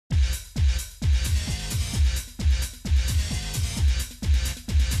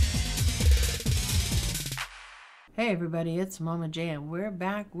Hey everybody, it's Mama J and we're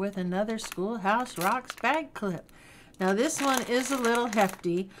back with another Schoolhouse Rock's bag clip. Now this one is a little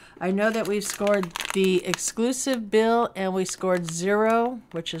hefty. I know that we've scored the exclusive Bill and we scored 0,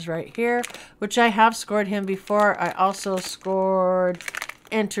 which is right here, which I have scored him before. I also scored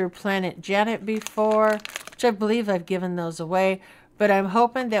Enter Planet Janet before, which I believe I've given those away. But I'm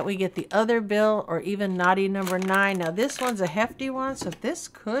hoping that we get the other Bill or even naughty number 9. Now this one's a hefty one, so this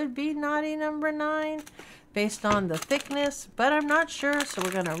could be naughty number 9 based on the thickness, but I'm not sure, so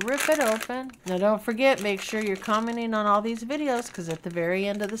we're gonna rip it open. Now don't forget, make sure you're commenting on all these videos, because at the very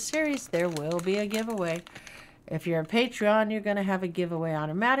end of the series there will be a giveaway. If you're a Patreon, you're gonna have a giveaway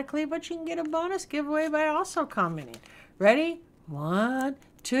automatically, but you can get a bonus giveaway by also commenting. Ready? 1,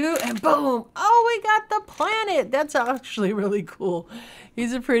 2, and boom! Oh, we got the planet! That's actually really cool.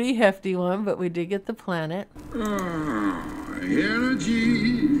 He's a pretty hefty one, but we did get the planet.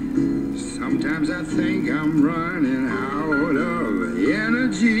 Energy. Sometimes I think I'm running out of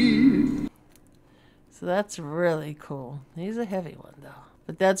energy. So that's really cool. He's a heavy one though,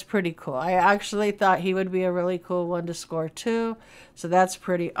 but that's pretty cool. I actually thought he would be a really cool one to score too. So that's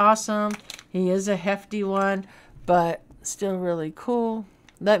pretty awesome. He is a hefty one, but still really cool.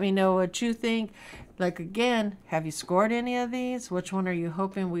 Let me know what you think. Like again, have you scored any of these? Which one are you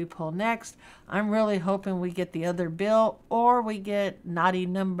hoping we pull next? I'm really hoping we get the other Bill or we get naughty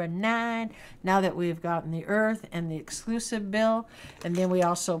number 9 now that we've gotten the Earth and the exclusive Bill. And then we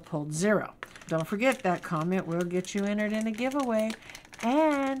also pulled 0. Don't forget that comment will get you entered in a giveaway.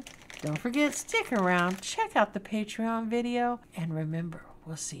 And don't forget, stick around, check out the Patreon video. And remember,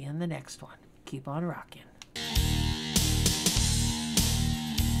 we'll see you in the next one. Keep on rocking.